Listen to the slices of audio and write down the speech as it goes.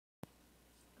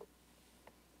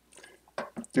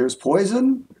There's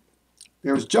poison,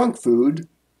 there's junk food,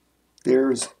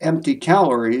 there's empty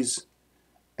calories,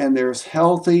 and there's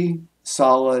healthy,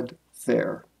 solid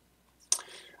fare.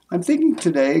 I'm thinking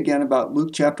today again about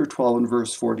Luke chapter 12 and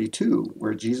verse 42,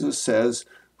 where Jesus says,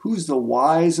 "Who's the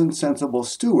wise and sensible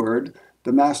steward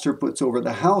the master puts over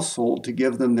the household to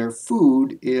give them their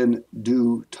food in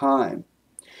due time?"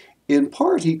 In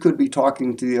part, he could be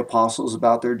talking to the apostles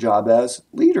about their job as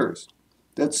leaders.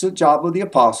 That's the job of the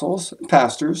apostles and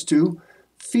pastors to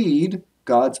feed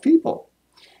God's people.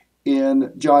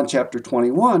 In John chapter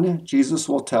 21, Jesus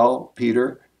will tell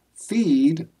Peter,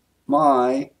 "Feed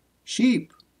my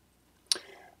sheep."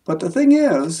 But the thing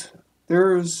is,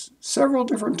 there's several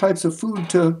different types of food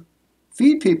to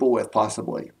feed people with,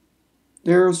 possibly.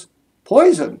 There's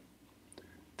poison,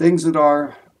 things that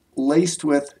are laced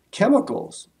with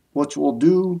chemicals, which will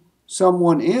do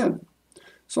someone in.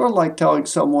 Sort of like telling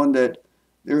someone that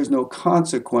there's no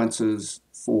consequences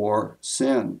for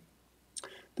sin.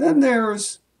 Then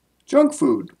there's junk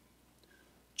food.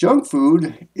 Junk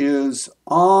food is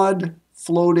odd,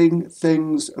 floating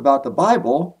things about the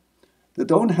Bible that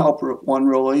don't help one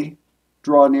really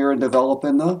draw near and develop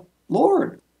in the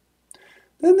Lord.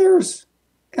 Then there's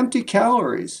empty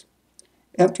calories.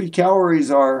 Empty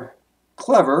calories are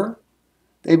clever.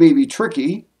 They may be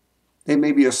tricky. They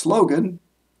may be a slogan,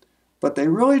 but they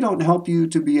really don't help you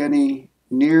to be any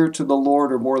near to the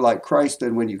Lord or more like Christ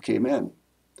than when you came in.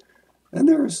 Then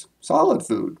there's solid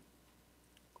food.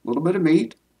 A little bit of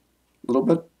meat, a little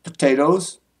bit of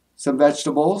potatoes, some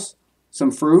vegetables,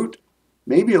 some fruit,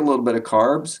 maybe a little bit of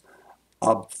carbs,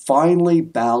 a finely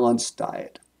balanced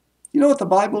diet. You know what the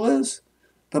Bible is?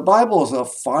 The Bible is a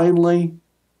finely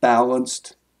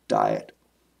balanced diet.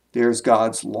 There's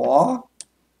God's law.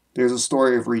 There's a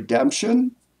story of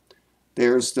redemption.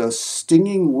 There's the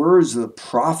stinging words of the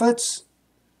prophets,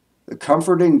 the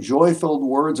comforting, joy-filled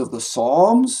words of the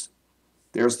Psalms.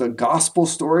 There's the gospel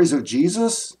stories of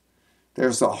Jesus.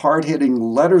 There's the hard-hitting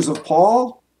letters of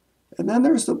Paul. And then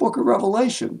there's the book of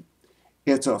Revelation.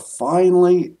 It's a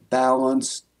finely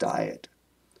balanced diet.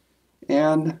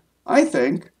 And I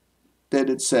think that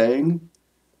it's saying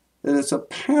that it's a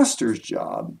pastor's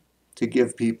job to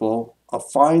give people a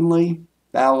finely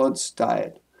balanced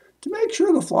diet, to make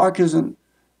sure the flock isn't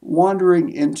wandering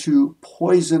into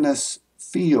poisonous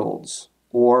fields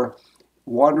or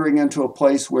wandering into a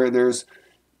place where there's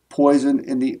poison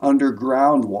in the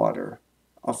underground water.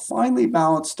 A finely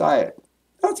balanced diet.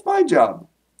 That's my job.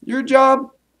 Your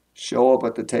job? Show up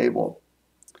at the table.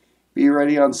 Be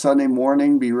ready on Sunday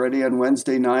morning. Be ready on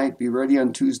Wednesday night. Be ready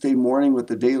on Tuesday morning with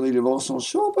the daily devotional.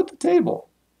 Show up at the table.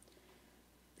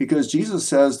 Because Jesus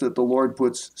says that the Lord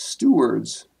puts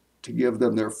stewards to give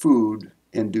them their food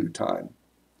in due time.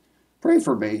 Pray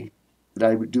for me that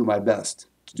I would do my best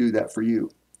to do that for you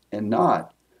and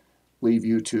not leave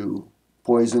you to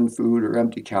poison food or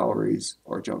empty calories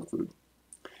or junk food.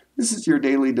 This is your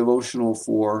daily devotional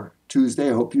for Tuesday.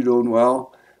 I hope you're doing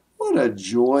well. What a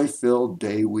joy-filled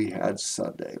day we had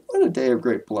Sunday. What a day of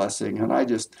great blessing. And I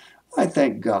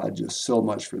thank God just so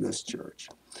much for this church.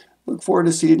 Look forward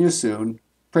to seeing you soon.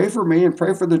 Pray for me and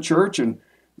pray for the church and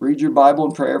read your Bible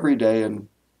and pray every day. And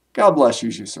God bless you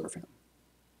as you serve Him.